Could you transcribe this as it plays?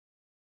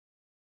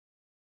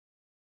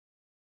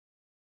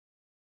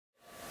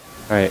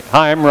right.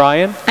 Hi, I'm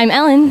Ryan. I'm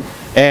Ellen.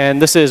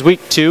 And this is week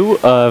 2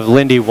 of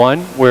Lindy 1,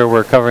 where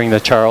we're covering the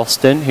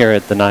Charleston here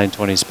at the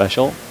 920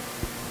 special.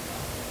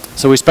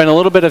 So we spent a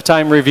little bit of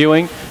time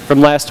reviewing from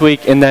last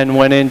week and then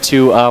went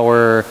into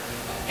our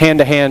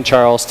hand-to-hand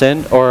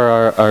Charleston, or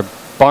our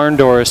barn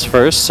doors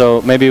first.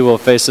 So maybe we'll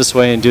face this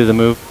way and do the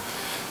move.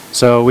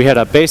 So we had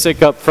a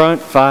basic up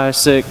front, 5,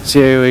 6,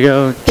 here we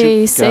go.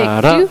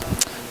 Basic, do,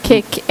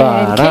 kick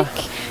and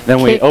kick.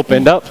 Then we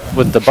opened up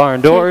with the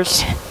barn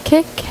doors.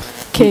 Kick,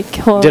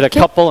 hold, did a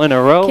couple in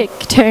a row. Kick,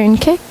 turn,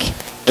 kick.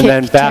 And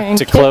then back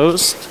to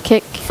closed.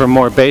 Kick. For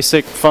more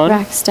basic fun.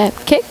 Back step,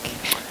 kick.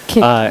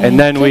 And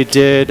then we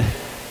did,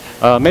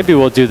 maybe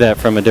we'll do that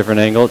from a different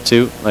angle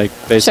too, like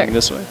facing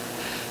this way.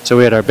 So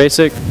we had our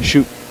basic,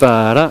 shoot,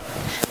 ba-da,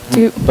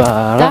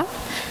 ba-da,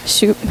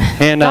 shoot,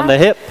 hand on the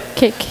hip,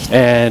 kick,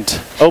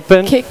 and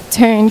open. Kick,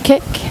 turn,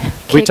 kick.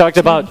 We talked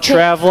about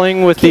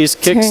traveling with these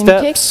kick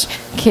steps.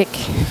 Kick.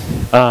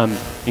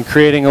 And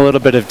creating a little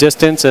bit of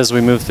distance as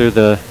we move through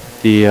the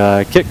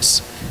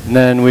kicks. And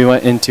then we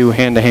went into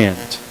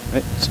hand-to-hand.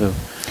 Right? So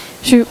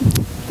shoot,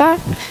 back,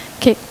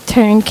 kick,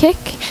 turn, kick.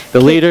 The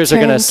leaders are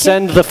going to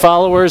send the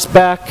followers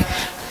back,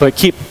 but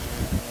keep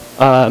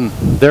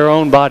their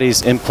own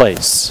bodies in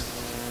place.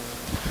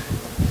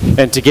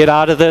 And to get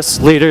out of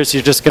this, leaders,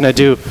 you're just going to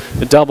do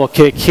a double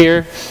kick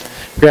here,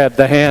 grab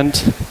the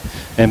hand,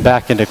 and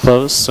back into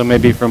close. So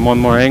maybe from one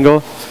more angle,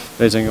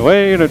 facing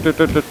away,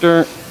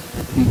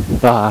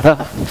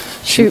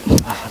 shoot,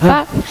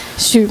 back,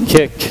 shoot,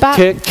 kick, back,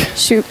 kick,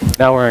 shoot.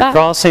 Now we're in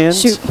cross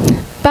hands. Shoot,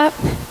 back,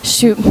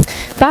 shoot,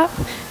 back,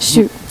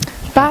 shoot,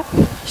 back,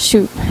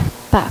 shoot,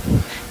 back,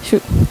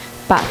 shoot,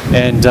 back.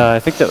 And I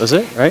think that was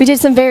it, right? We did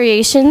some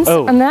variations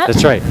on that.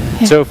 That's right.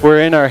 Yeah. So if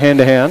we're in our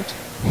hand-to-hand,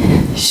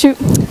 shoot,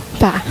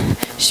 back,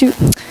 shoot,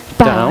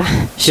 down,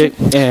 kick,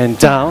 and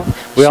down.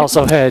 We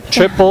also had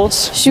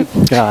triples. Shoot,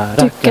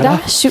 do-ga-da,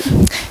 shoot,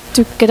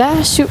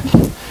 do-ga-da, shoot.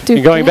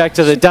 And going back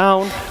to the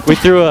down, we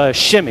threw a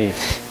shimmy.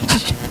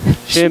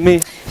 Shimmy,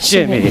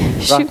 shimmy,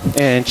 rock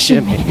and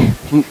shimmy.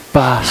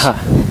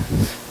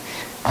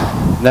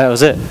 That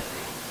was it.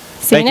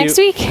 See you next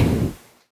week.